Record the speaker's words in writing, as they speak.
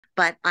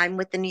but I'm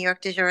with the New York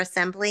de Jure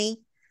Assembly,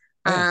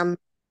 Oh yeah. um,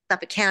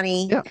 Suffolk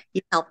County. Yeah.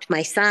 You helped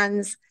my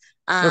sons.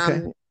 Okay.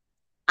 Um,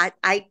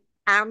 I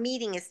our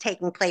meeting is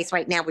taking place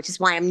right now, which is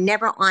why I'm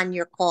never on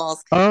your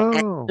calls.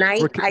 And Oh,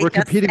 tonight, I we're just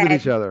competing with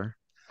each said, other.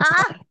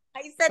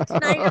 I said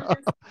tonight,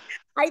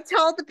 I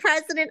told the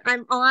president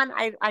I'm on.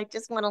 I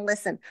just want to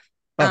listen.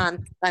 Oh,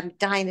 I'm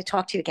dying to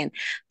talk to you again.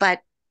 But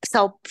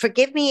so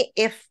forgive me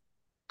if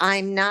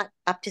I'm not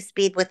up to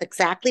speed with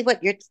exactly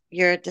what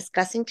you're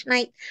discussing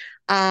tonight.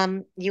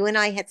 You and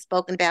I had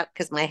spoken about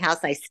because my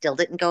house, I still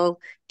didn't go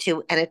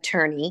to an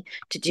attorney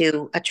to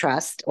do a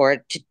trust or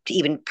to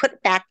even put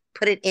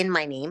it in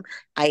my name.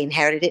 I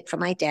inherited it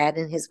from my dad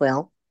in his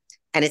will,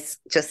 and it's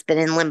just been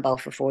in limbo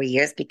for 4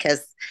 years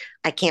because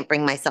I can't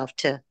bring myself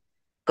to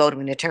go to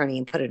an attorney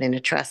and put it in a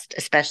trust,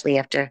 especially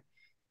after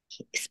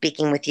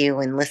speaking with you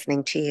and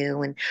listening to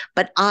you. And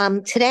but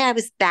today I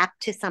was back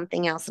to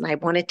something else, and I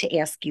wanted to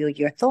ask you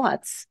your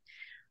thoughts.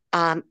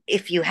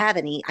 If you have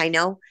any, I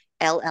know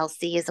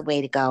LLC is a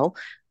way to go.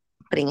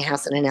 Putting a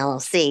house in an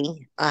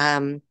LLC.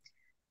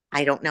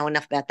 I don't know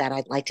enough about that.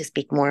 I'd like to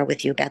speak more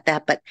with you about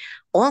that. But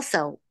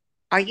also,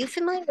 are you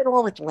familiar at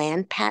all with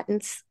land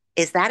patents?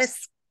 Is that a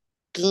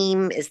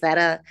scheme? Is that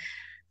a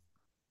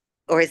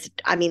or is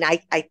it, I mean,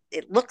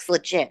 it looks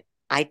legit.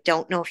 I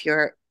don't know if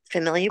you're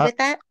familiar I, with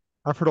that.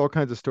 I've heard all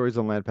kinds of stories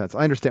on land patents.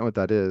 I understand what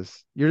that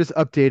is. You're just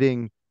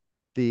updating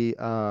the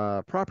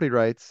property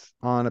rights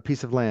on a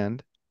piece of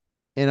land,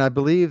 and I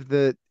believe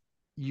that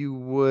you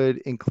would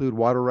include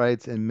water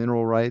rights and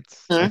mineral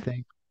rights, I Hmm.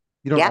 think.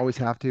 You don't Yep. always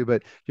have to,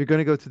 but you're going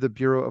to go to the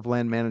Bureau of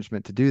Land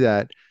Management to do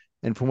that.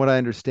 And from what I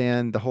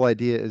understand, the whole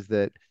idea is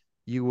that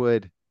you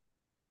would,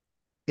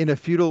 in a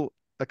feudal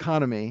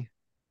economy,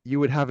 you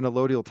would have an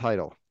allodial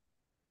title.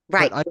 But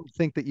Right. I don't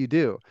think that you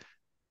do.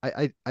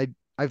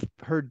 I've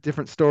heard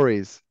different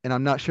stories, and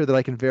I'm not sure that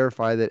I can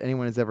verify that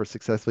anyone has ever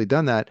successfully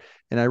done that.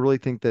 And I really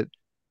think that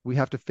we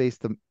have to face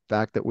the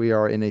fact that we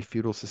are in a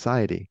feudal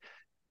society.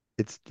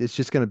 It's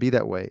just going to be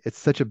that way. It's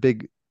such a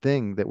big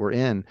thing that we're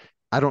in.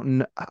 I don't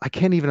kn- I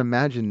can't even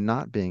imagine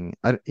not being.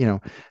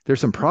 There's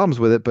some problems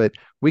with it, but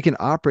we can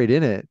operate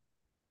in it.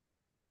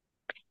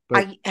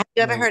 But Have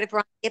you ever heard of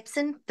Ron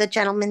Gibson, the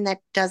gentleman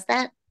that does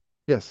that?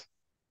 yes.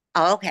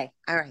 Oh, okay.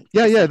 All right.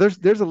 Yeah, Just yeah.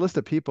 like, There's a list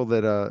of people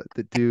that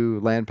do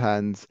land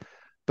patents,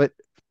 but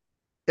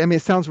I mean,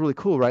 it sounds really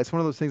cool, right? It's one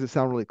of those things that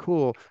sound really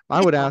cool. I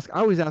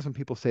always ask when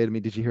people say to me,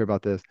 "Did you hear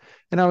about this?"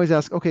 And I always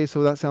ask, "Okay,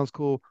 so that sounds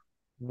cool.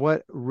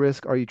 What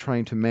risk are you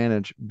trying to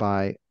manage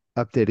by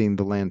updating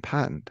the land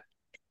patent?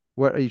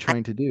 What are you I,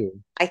 trying to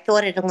do?" I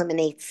thought it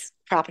eliminates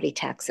property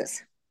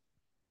taxes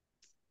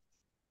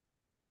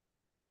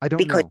I don't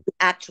because know. you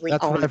actually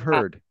That's what own the I've property.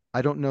 heard.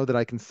 I don't know that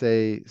I can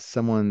say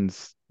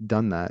someone's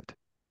done that.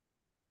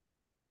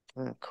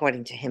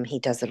 According to him, he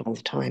does it all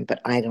the time, but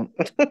I don't.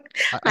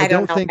 I I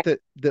don't don't know. think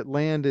that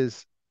land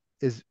is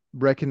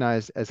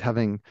recognized as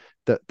having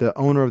the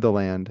owner of the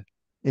land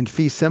in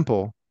fee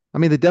simple. I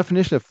mean, the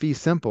definition of fee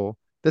simple,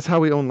 that's how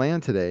we own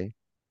land today.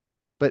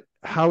 But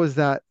how is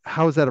that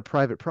a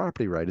private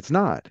property right? It's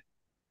not.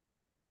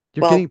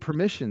 You're getting Well,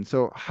 permission.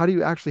 So how do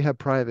you actually have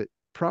private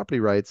property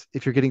rights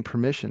if you're getting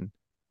permission?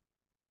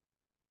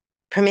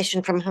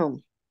 permission from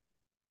whom?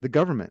 The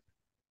government.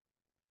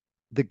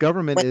 The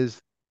government When,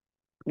 is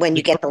when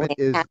the you get the government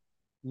land is tax.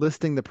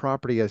 listing the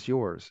property as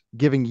yours,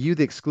 giving you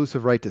the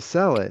exclusive right to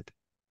sell it.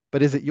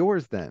 But is it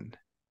yours then?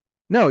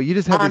 No, you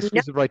just have the No,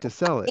 exclusive right to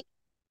sell it.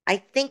 I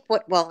think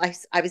well,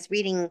 I was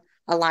reading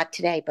a lot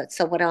today, but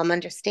so what I'm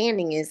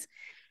understanding is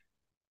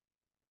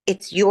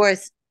it's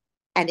yours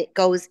and it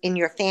goes in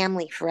your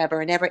family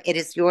forever and ever. It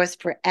is yours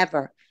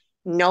forever.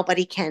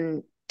 Nobody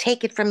can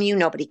take it from you.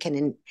 Nobody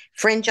can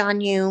infringe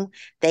on you.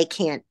 They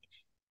can't.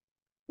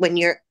 When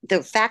you're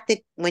the fact that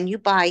when you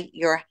buy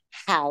your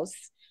house,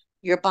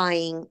 you're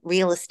buying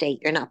real estate.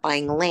 You're not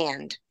buying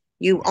land.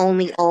 You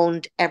only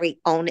own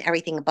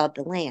everything above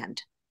the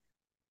land,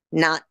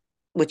 not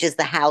which is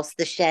the house,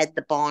 the shed,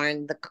 the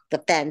barn, the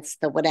fence,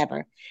 the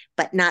whatever,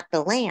 but not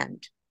the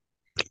land.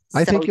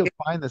 I So think you'll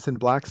you're find this in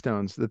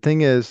Blackstone's. The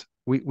thing is,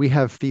 we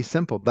have fee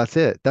simple. That's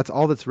it. That's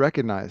all that's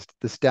recognized.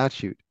 The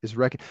statute is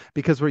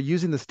because we're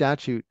using the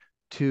statute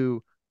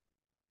to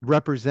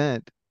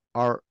represent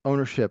our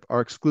ownership,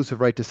 our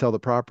exclusive right to sell the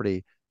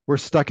property. We're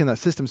stuck in that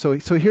system. So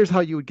here's how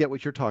you would get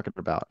what you're talking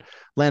about.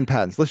 Land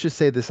patents. Let's just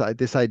say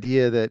this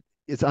idea that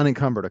it's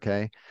unencumbered,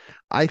 okay?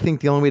 I think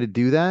the only way to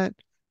do that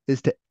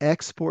is to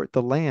export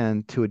the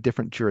land to a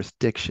different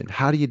jurisdiction.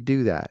 How do you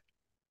do that?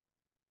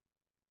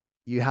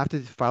 You have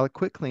to file a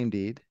quitclaim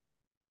deed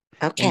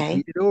and okay.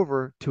 deed it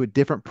over to a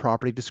different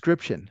property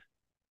description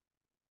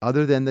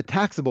other than the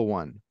taxable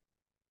one.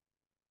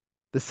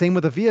 The same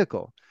with a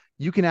vehicle.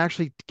 You can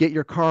actually get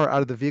your car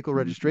out of the vehicle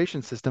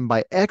registration system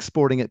by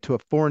exporting it to a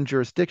foreign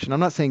jurisdiction. I'm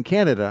not saying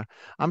Canada.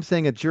 I'm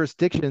saying a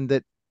jurisdiction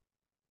that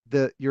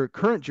your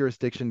current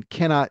jurisdiction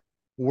cannot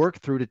work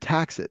through to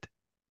tax it.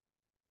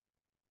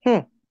 Hmm.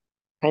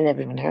 I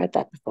never even heard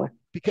that before.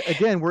 Because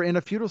again, we're in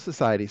a feudal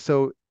society,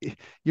 so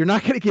you're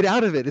not going to get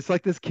out of it. It's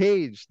like this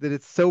cage that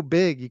it's so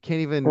big you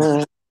can't even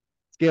Mm.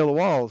 scale the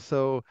walls.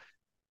 So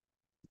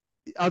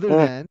other Mm,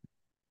 than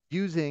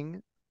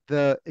using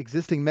the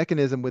existing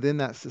mechanism within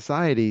that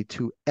society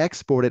to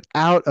export it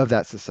out of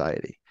that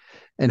society.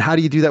 And how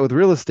do you do that with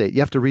real estate?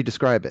 You have to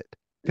redescribe it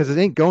because it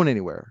ain't going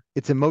anywhere.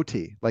 It's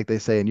emoti, like they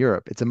say in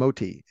Europe. It's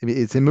emoti. I mean,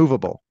 it's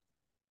immovable,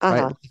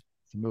 right? uh-huh.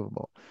 It's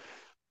immovable.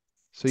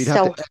 So you'd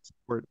have to So,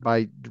 export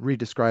by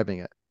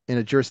redescribing it in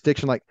a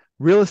jurisdiction like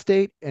real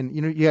estate. And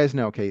you guys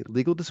know, okay,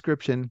 legal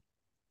description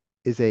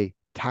is a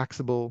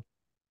taxable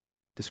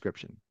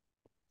description,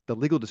 the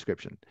legal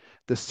description.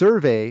 The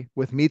survey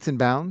with meets and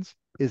bounds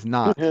is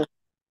not. mhm,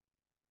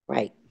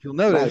 right, If you'll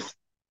right. notice,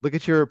 look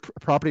at your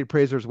property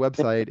appraiser's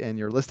website and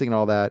your listing and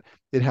all that.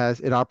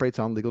 It operates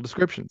on legal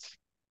descriptions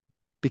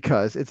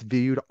because it's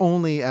viewed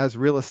only as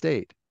real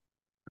estate,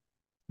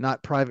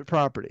 not private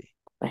property.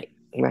 Right,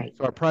 right.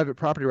 So our private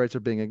property rights are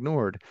being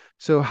ignored.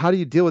 So how do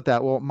you deal with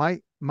that? Well,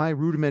 my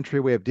rudimentary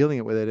way of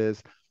dealing with it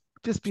is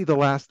just be the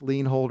last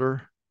lien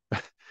holder.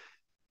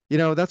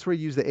 That's where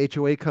you use the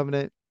HOA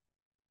covenant,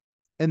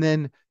 and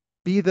then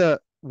be the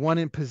one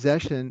in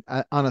possession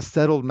on a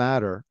settled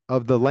matter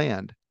of the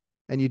land.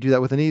 And you do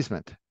that with an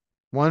easement,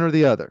 one or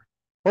the other,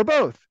 or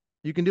both.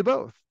 You can do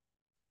both.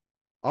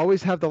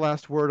 Always have the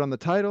last word on the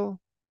title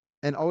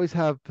and always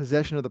have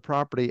possession of the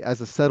property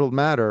as a settled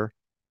matter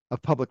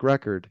of public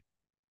record.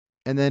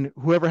 And then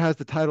whoever has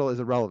the title is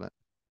irrelevant.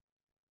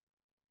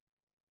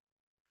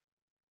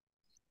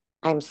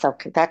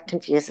 That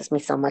confuses me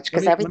so much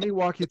Let because me let everything. me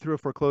walk you through a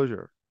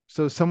foreclosure.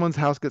 So someone's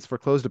house gets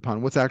foreclosed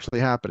upon. What's actually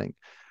happening?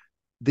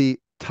 The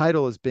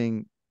title is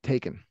being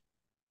taken,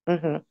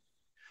 Hmm.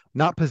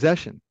 not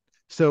possession.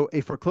 So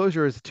a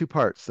foreclosure is two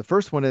parts. The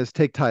first one is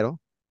take title,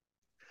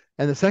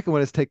 and the second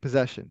one is take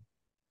possession.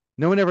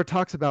 No one ever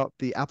talks about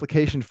the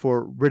application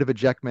for writ of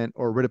ejectment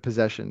or writ of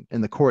possession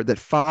in the court that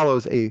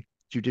follows a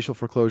judicial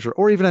foreclosure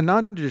or even a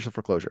non-judicial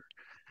foreclosure.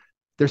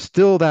 There's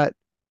still that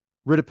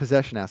writ of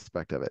possession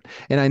aspect of it.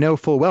 And I know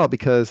full well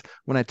because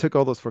when I took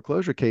all those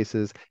foreclosure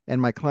cases and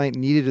my client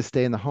needed to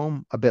stay in the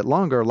home a bit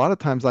longer, a lot of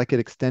times I could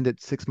extend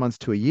it 6 months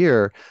to a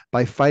year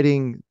by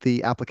fighting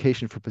the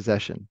application for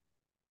possession.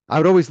 I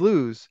would always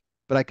lose,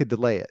 but I could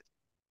delay it.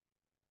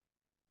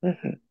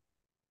 Hmm.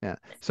 Yeah.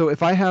 So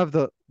if I have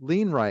the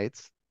lien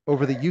rights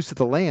over the use of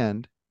the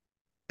land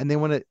and they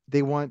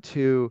want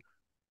to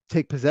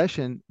take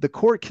possession, the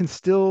court can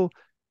still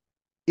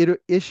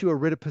issue a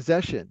writ of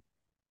possession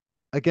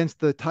against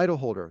the title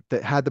holder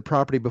that had the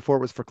property before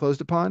it was foreclosed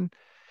upon.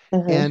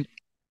 Hmm. And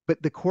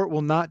but the court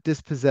will not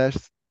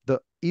dispossess the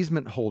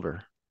easement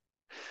holder.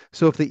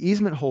 So if the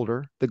easement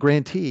holder, the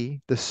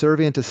grantee, the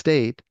servient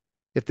estate,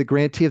 if the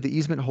grantee of the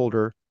easement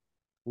holder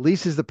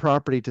leases the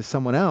property to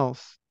someone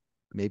else,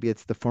 maybe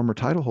it's the former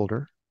title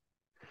holder,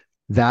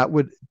 that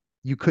would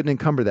you couldn't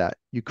encumber that.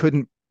 You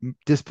couldn't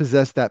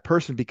dispossess that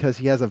person because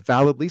he has a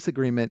valid lease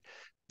agreement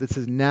that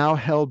is now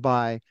held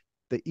by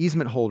the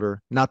easement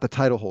holder, not the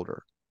title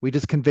holder. We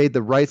just conveyed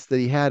the rights that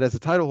he had as a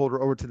title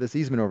holder over to this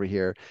easement over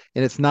here,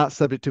 and it's not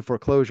subject to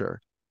foreclosure.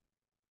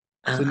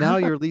 So now Uh-huh.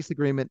 your lease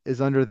agreement is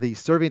under the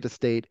servient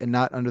estate and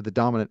not under the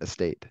dominant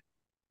estate.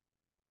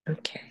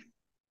 Okay.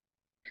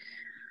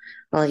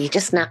 Well, you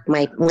just knocked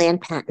my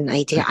land patent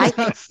idea. I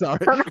think Sorry.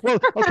 Well,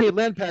 okay,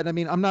 land patent. I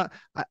mean, I'm not.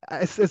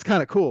 It's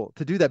kind of cool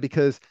to do that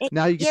because it,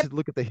 now you get yeah, to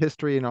look at the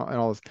history and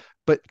all this.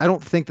 But I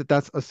don't think that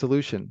that's a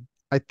solution.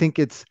 I think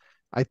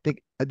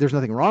there's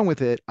nothing wrong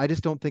with it. I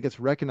just don't think it's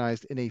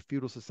recognized in a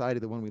feudal society,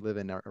 the one we live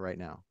in right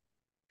now.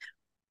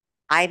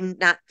 I'm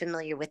not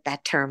familiar with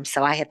that term,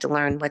 so I have to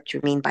learn what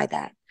you mean by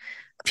that.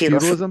 Feudal.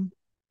 Feudalism.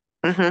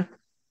 Mm-hmm.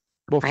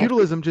 Well, I have.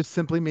 feudalism just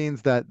simply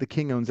means that the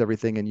king owns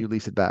everything and you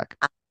lease it back.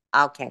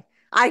 Okay.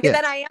 I Yeah.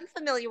 then I am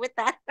familiar with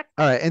that.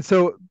 All right. And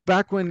so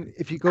back when,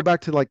 if you go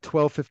back to like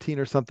 1215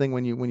 or something,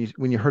 when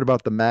you heard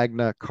about the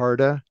Magna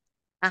Carta,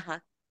 Uh-huh.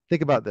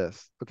 think about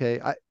this.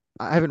 Okay. I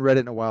haven't read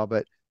it in a while,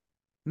 but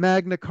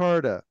Magna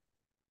Carta,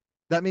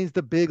 that means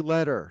the big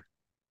letter.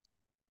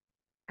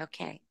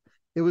 Okay.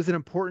 It was an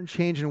important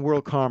change in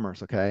world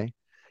commerce. Okay.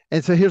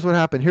 And so here's what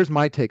happened. Here's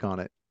my take on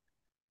it.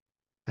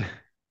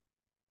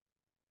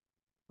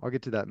 I'll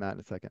get to that, Matt,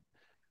 in a second.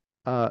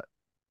 Uh,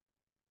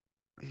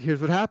 Here's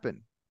what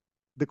happened.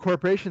 The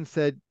corporation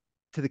said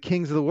to the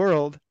kings of the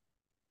world,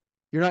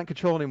 "You're not in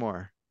control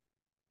anymore.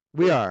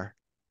 We are.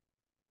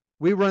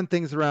 We run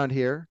things around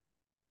here.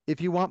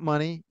 If you want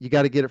money, you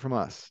got to get it from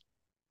us."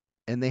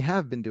 And they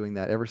have been doing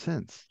that ever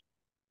since,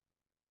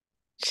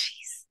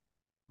 Jeez.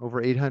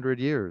 over 800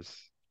 years.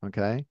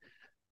 Okay.